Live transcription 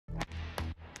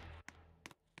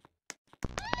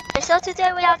So today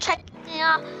we are checking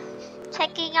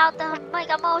out the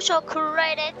Mega Motion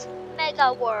created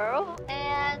Mega World,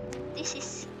 and this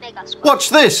is Mega Swoosh. Watch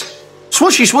this!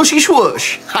 Swooshy swooshy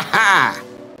swoosh! Ha ha!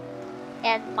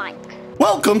 And Mike.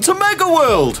 Welcome to Mega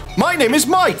World! My name is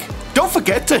Mike. Don't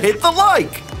forget to hit the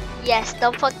like! Yes,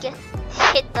 don't forget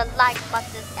hit the like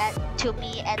button to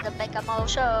me and the Mega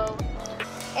Motion.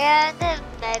 And the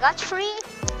Mega Tree,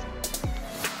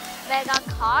 Mega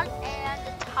Card, and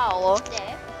the Tower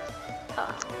there.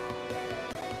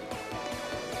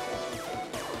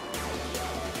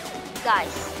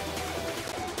 Guys,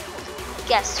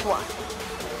 guess what?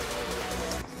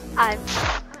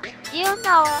 You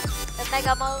know the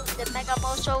Mega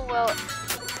Motion will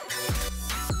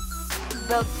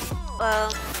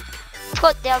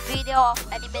put their video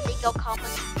of animating your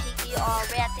comments, piggy, or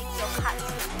reacting your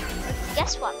cuts.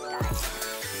 Guess what, guys?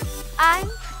 I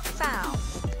found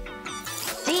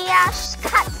the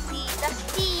cutscene, the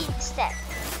scene set.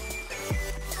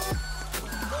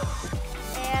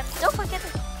 And don't forget to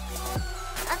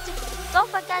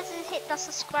hit the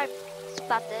subscribe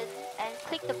button and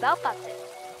click the bell button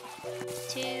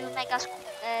to Mega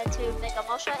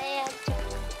Motion and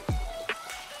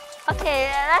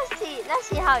okay, let's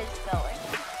see how it's going.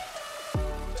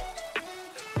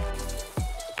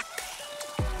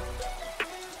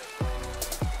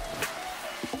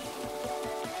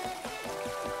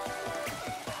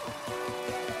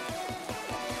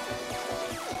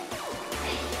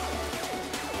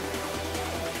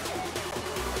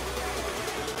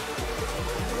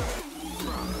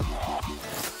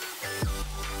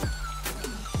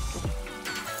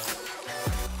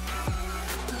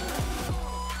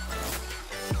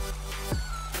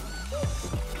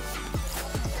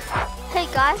 Hey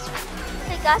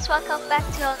guys, welcome back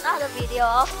to another video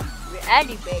of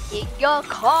reanimating your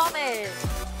comments.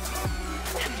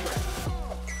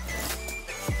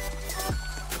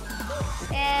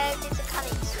 And it's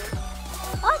coming soon.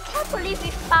 Oh, I can't believe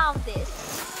we found this.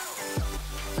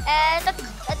 And the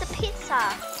pizza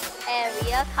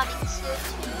area coming soon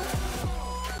too.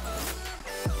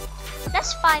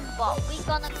 Let's find Bob. We're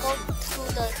gonna go to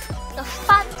the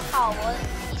fun tower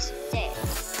is there.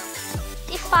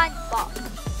 Find Bob.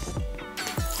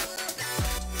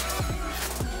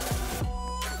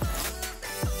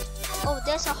 Oh,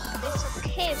 there's a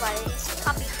cave, but it's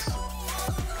coming soon.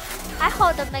 I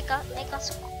hope the Mega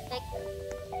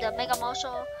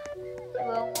Motion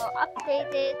will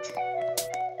update it.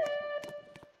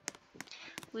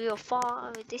 We will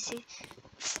follow this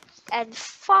and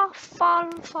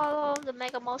follow the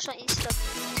Mega Motion Insta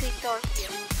Twitter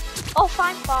here. Oh,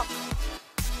 find Bob.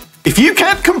 If you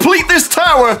can't complete this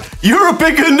tower, you're a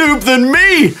bigger noob than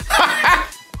me!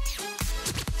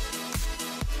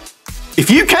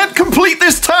 If you can't complete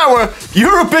this tower,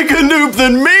 you're a bigger noob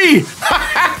than me!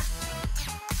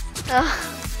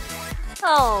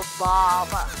 Oh, Bob.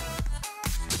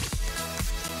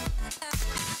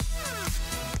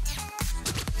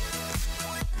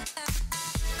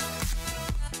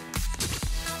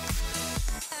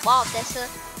 Wow, there's a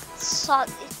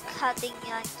sword cutting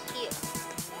here.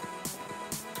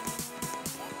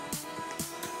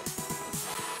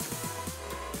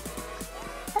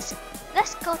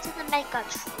 Let's go to the Mega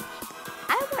Tree.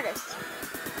 I wanna see.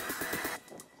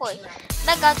 Wait,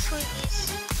 Mega Tree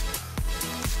is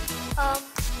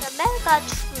the Mega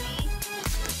Tree.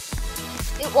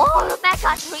 Whoa, the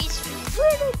Mega Tree is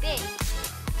really big.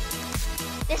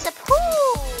 There's a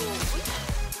pool.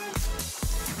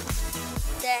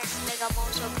 There's Mega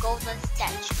Motion golden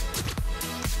statue.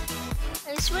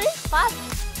 It's really fun.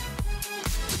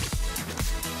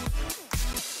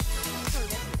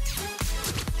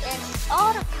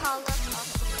 All the colors of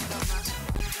the Mega Motion.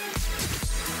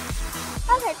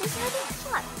 Okay, this is really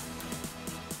fun.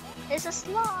 There's a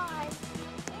slide.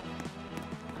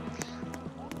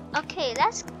 Okay,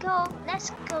 let's go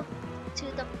to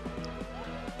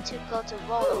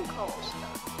roller coaster.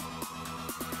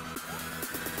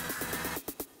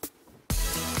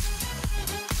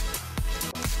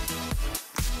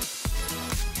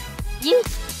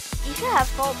 If you have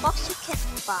Roblox, you can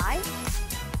buy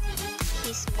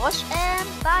his watch and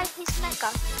buy his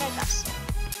Mega Soul.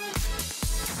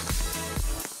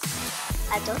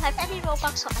 I don't have any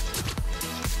Robux, so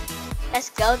let's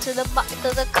go to the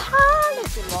car,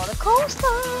 let's do roller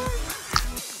coaster.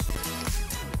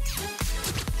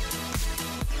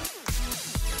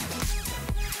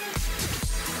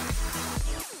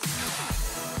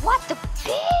 What the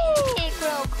big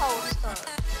roller coaster!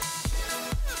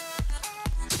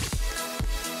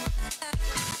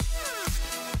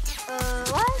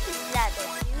 What is this ladder?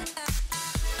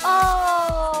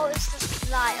 Oh, it's the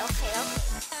slide. Okay.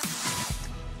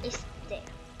 It's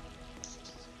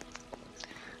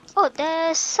Oh,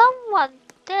 there's someone.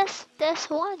 There's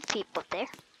one people there.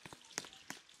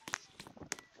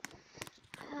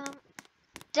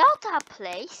 Delta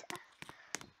place.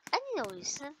 Any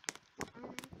reason?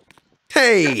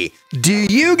 Hey, do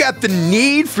you got the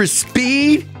need for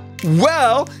speed?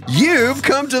 Well, you've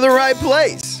come to the right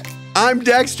place. I'm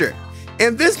Dexter,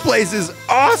 and this place is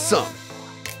awesome.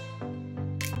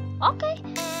 Okay,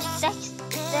 that's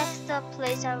the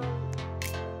place I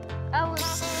will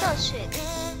search it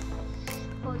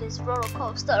for this roller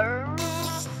coaster.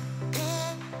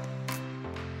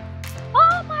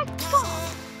 Oh my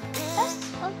god, that's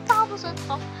a thousand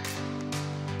of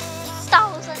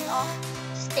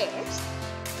stairs.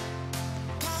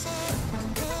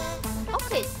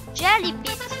 Okay, jelly bean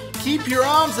team. Keep your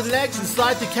arms and legs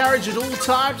inside the carriage at all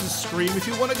times and scream if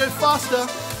you want to go faster.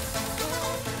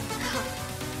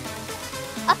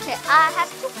 Okay, I have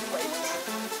to wait.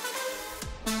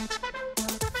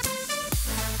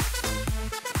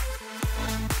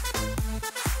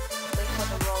 Wait for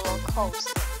the roller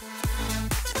coaster.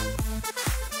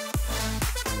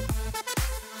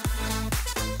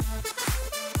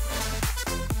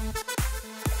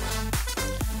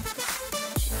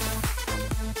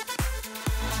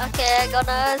 Okay, I'm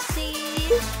gonna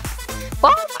see.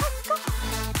 Oh my god!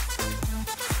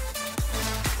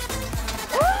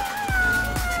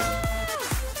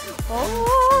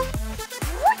 Oh,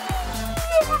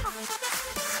 yeah.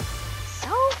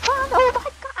 So fun! Oh my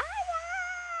god!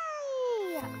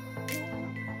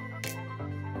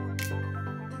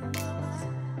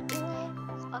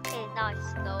 Okay, now it's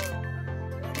slow.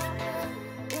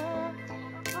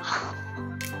 Oh,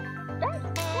 that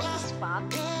is fun.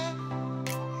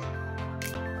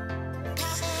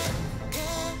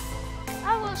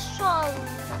 I will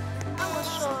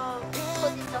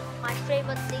put it on my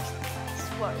favorite list in this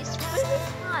world. It's really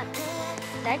fun.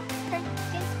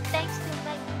 Thanks to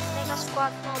Mega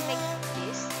Squad for making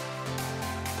this.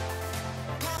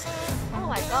 Oh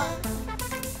my god.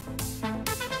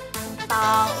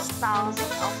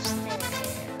 Thousands of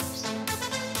stairs.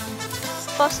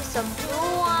 First is a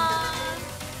blue one.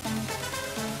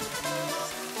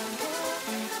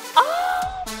 Oh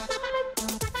my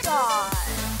god.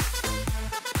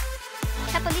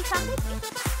 Can't believe I'm making it.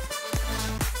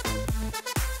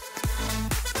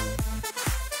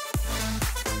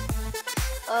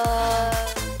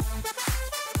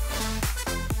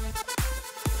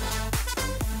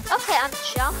 Okay, I'm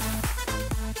jump.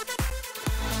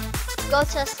 Go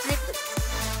to sleep.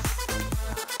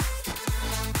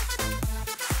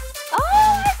 Oh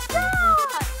my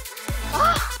god!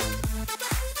 Oh.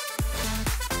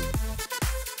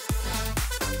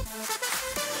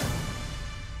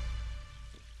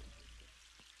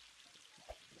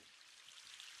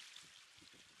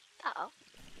 Uh-oh.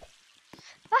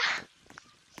 Ah.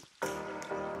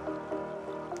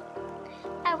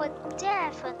 I would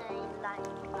definitely like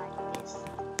this.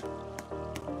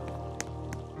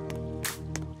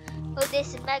 Oh, this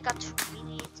is mega tree. We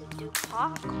need to do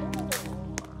parkour.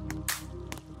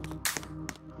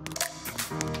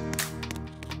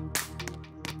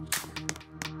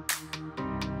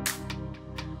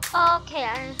 Okay,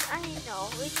 I know.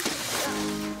 We can go.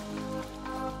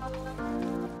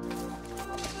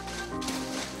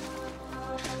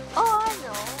 Oh, I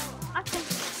know.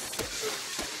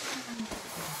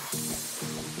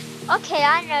 Okay, I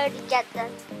already get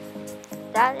that.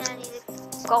 That I need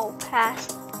to go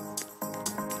past.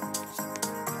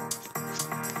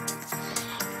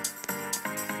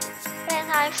 And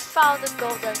I found the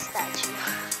golden statue.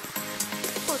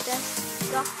 Oh, that's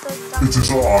Dr. It is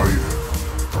I,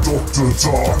 Dr.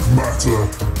 Dark Matter,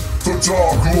 the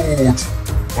Dark Lord,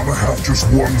 and I have just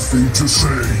one thing to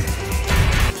say.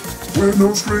 We're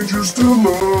no strangers to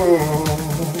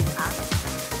love.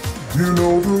 You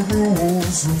know the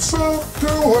rules, and so do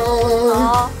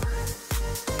I.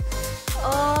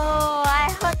 Oh,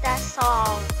 I heard that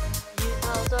song. You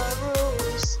know the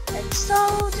rules, and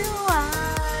so do I.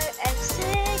 And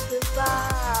say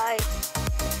goodbye.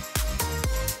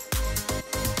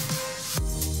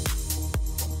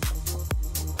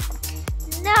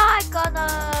 Now I gonna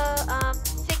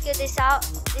figure this out.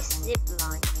 This zip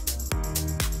line.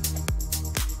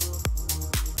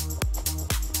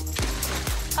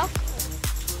 Okay.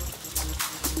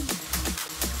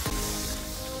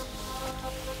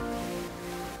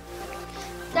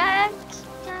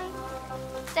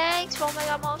 Thanks for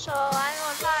Mega Motion. I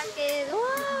don't like it.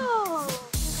 Wow!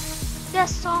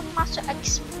 There's so much to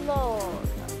explore.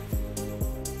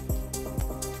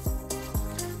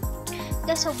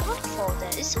 There's a waterfall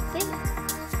there. It's so big.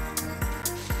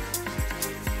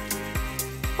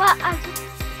 Well,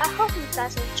 I hope you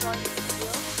guys enjoyed the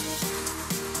video.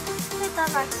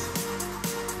 that like.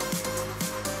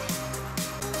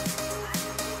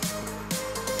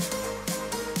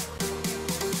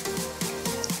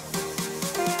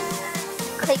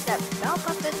 Click that bell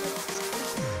button,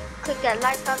 click that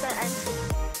like button,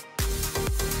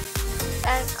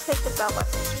 and click the bell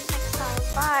button. See you next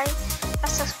time. Bye.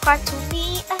 And subscribe to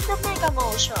me and the Mega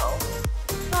Mo Show.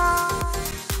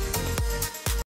 Bye.